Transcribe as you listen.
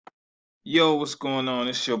Yo, what's going on?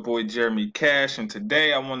 It's your boy Jeremy Cash, and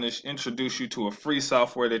today I want to introduce you to a free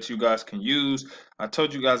software that you guys can use. I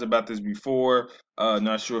told you guys about this before.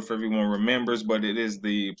 Not sure if everyone remembers, but it is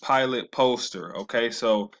the Pilot Poster. Okay,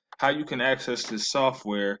 so how you can access this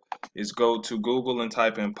software is go to Google and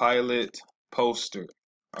type in Pilot Poster.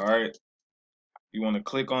 All right, you want to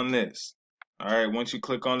click on this. All right, once you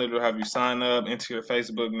click on it, it'll have you sign up, enter your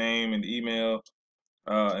Facebook name and email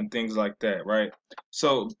and things like that, right?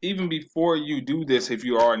 So even before you do this, if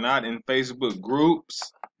you are not in Facebook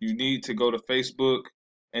groups, you need to go to Facebook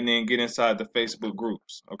and then get inside the Facebook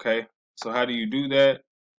groups, okay? So how do you do that?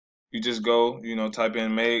 You just go, type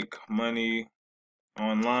in make money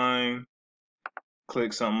online,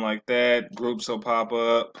 click something like that, groups will pop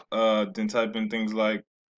up, then type in things like,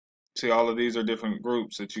 see, all of these are different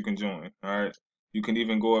groups that you can join, all right? You can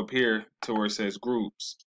even go up here to where it says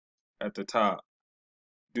groups at the top,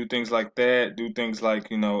 do things like that, do things like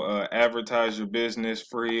advertise your business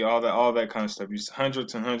free, all that kind of stuff. Use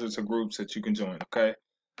hundreds and hundreds of groups that you can join. Okay,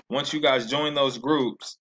 once you guys join those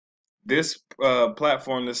groups, this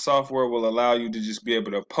platform, this software will allow you to just be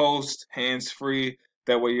able to post hands free.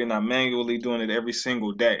 That way you're not manually doing it every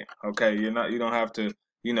single day. Okay, you don't have to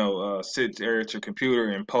sit there at your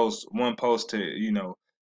computer and post one post to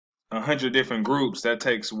 100 different groups. That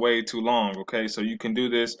takes way too long. Okay, so you can do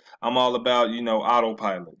this. I'm all about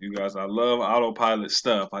autopilot, you guys. I love autopilot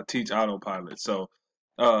stuff. I teach autopilot, so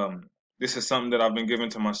um this is something that I've been giving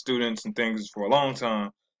to my students and things for a long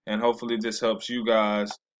time, and hopefully this helps you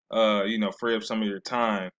guys free up some of your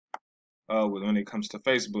time when it comes to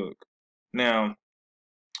Facebook. Now,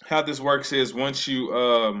 how this works is once you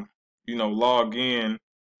log in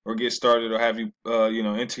or get started, or have you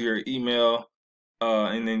enter your email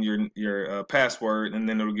and then your password, and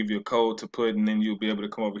then it'll give you a code to put, and then you'll be able to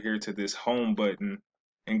come over here to this home button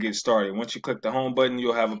and get started. Once you click the home button,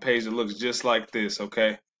 you'll have a page that looks just like this.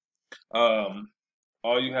 Okay, um,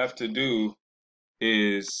 all you have to do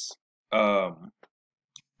is um,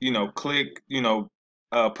 click,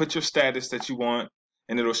 put your status that you want,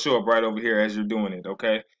 and it'll show up right over here as you're doing it.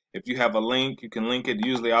 Okay. If you have a link, you can link it.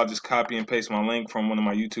 Usually I'll just copy and paste my link from one of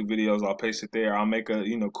my YouTube videos. I'll paste it there. I'll make a,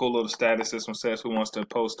 cool little status. This one says who wants to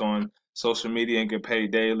post on social media and get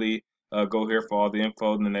paid daily. Go here for all the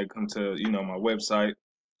info. And then they come to, my website.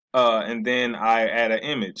 And then I add an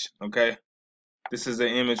image. Okay. This is an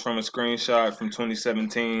image from a screenshot from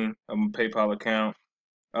 2017 of my PayPal account.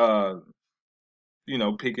 Uh,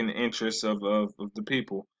 picking the interests of the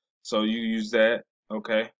people. So you use that,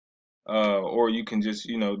 okay? Or you can just,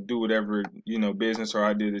 do whatever, business or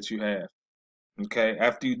idea that you have. Okay.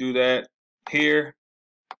 After you do that, here,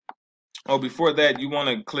 oh, before that, you want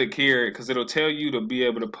to click here because it'll tell you to be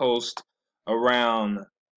able to post around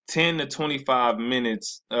 10 to 25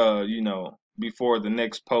 minutes, before the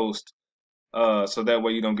next post. So that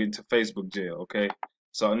way you don't get into Facebook jail, okay?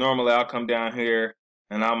 So normally I'll come down here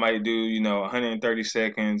and I might do, 130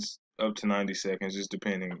 seconds up to 90 seconds, just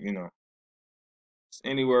depending,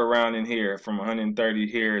 anywhere around in here from 130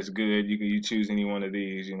 here is good. You choose any one of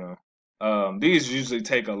these. These usually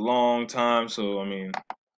take a long time, so I mean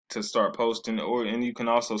to start posting, and you can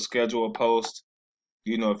also schedule a post,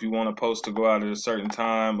 if you want a post to go out at a certain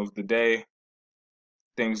time of the day,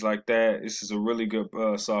 things like that. This is a really good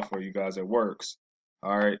software, you guys. It works.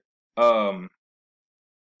 All right. Um,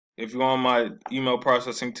 if you're on my email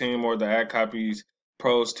processing team or the ad copies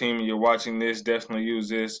pros team and you're watching this, definitely use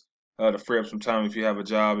this to free up some time. If you have a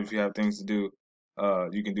job, if you have things to do,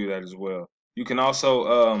 you can do that as well. You can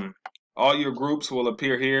also, all your groups will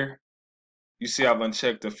appear here. You see, I've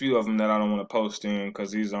unchecked a few of them that I don't want to post in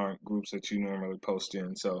because these aren't groups that you normally post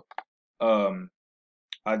in. So um,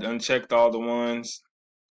 I unchecked all the ones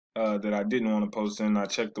that I didn't want to post in. I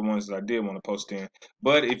checked the ones that I did want to post in.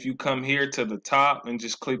 But if you come here to the top and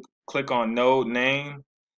just click on node name,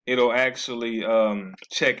 it'll actually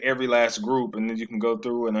check every last group, and then you can go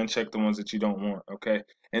through and uncheck the ones that you don't want. Okay,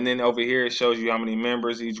 and then over here it shows you how many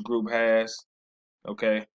members each group has.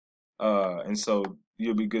 Okay, and so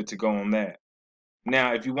you'll be good to go on that.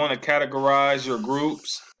 Now, if you want to categorize your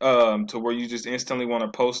groups to where you just instantly want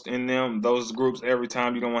to post in them, those groups every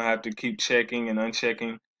time, you don't want to have to keep checking and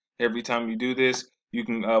unchecking every time you do this. You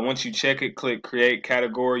can, once you check it, click create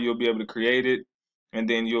category, you'll be able to create it, and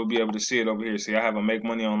then you'll be able to see it over here. See, I have a make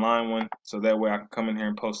money online one, so that way I can come in here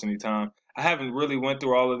and post anytime. I haven't really went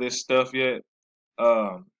through all of this stuff yet.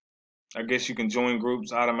 Um, I guess you can join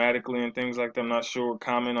groups automatically and things like that. I'm not sure.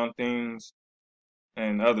 Comment on things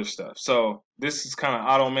and other stuff. So this is kind of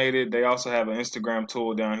automated. They also have an Instagram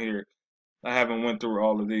tool down here. I haven't went through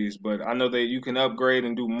all of these, but I know that you can upgrade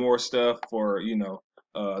and do more stuff for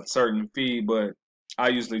a certain fee. But I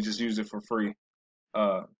usually just use it for free.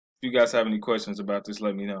 If you guys have any questions about this,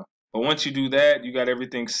 let me know. But once you do that, you got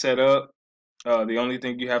everything set up. The only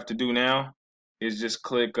thing you have to do now is just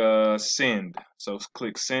click send. So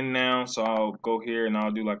click send now. So I'll go here and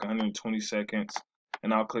I'll do like 120 seconds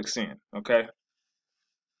and I'll click send. Okay.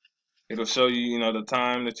 It'll show you, the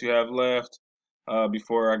time that you have left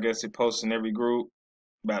before I guess it posts in every group,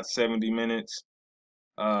 about 70 minutes.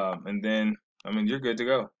 And then, you're good to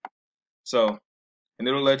go. So, and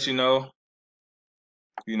it'll let you know,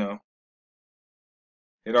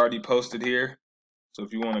 it already posted here. So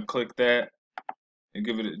if you want to click that and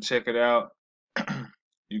give it check it out,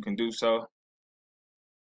 you can do so.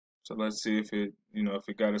 So let's see if it, if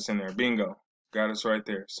it got us in there. Bingo, got us right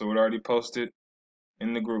there. So it already posted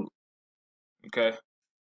in the group. Okay.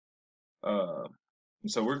 Uh,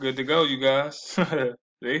 so we're good to go, you guys.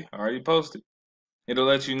 See, already posted. It'll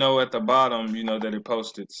let you know at the bottom, that it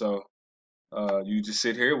posted. So you just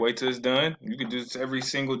sit here, wait till it's done. You can do this every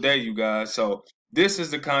single day, you guys. So this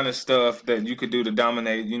is the kind of stuff that you could do to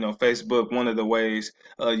dominate, Facebook. One of the ways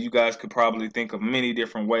you guys could probably think of many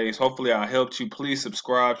different ways. Hopefully I helped you. Please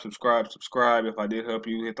subscribe. If I did help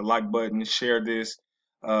you, hit the like button, share this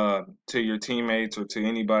to your teammates or to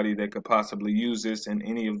anybody that could possibly use this in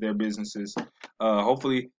any of their businesses.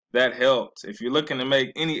 Hopefully that helped. If you're looking to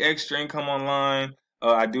make any extra income online,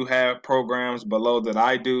 I do have programs below that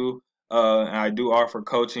I do. And I do offer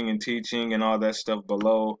coaching and teaching and all that stuff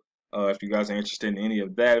below. If you guys are interested in any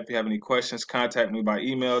of that, if you have any questions, contact me by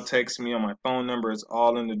email, text me on my phone number. It's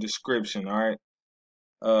all in the description. All right.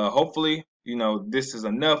 Hopefully, this is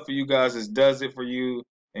enough for you guys. This does it for you,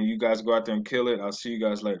 and you guys go out there and kill it. I'll see you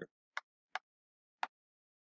guys later.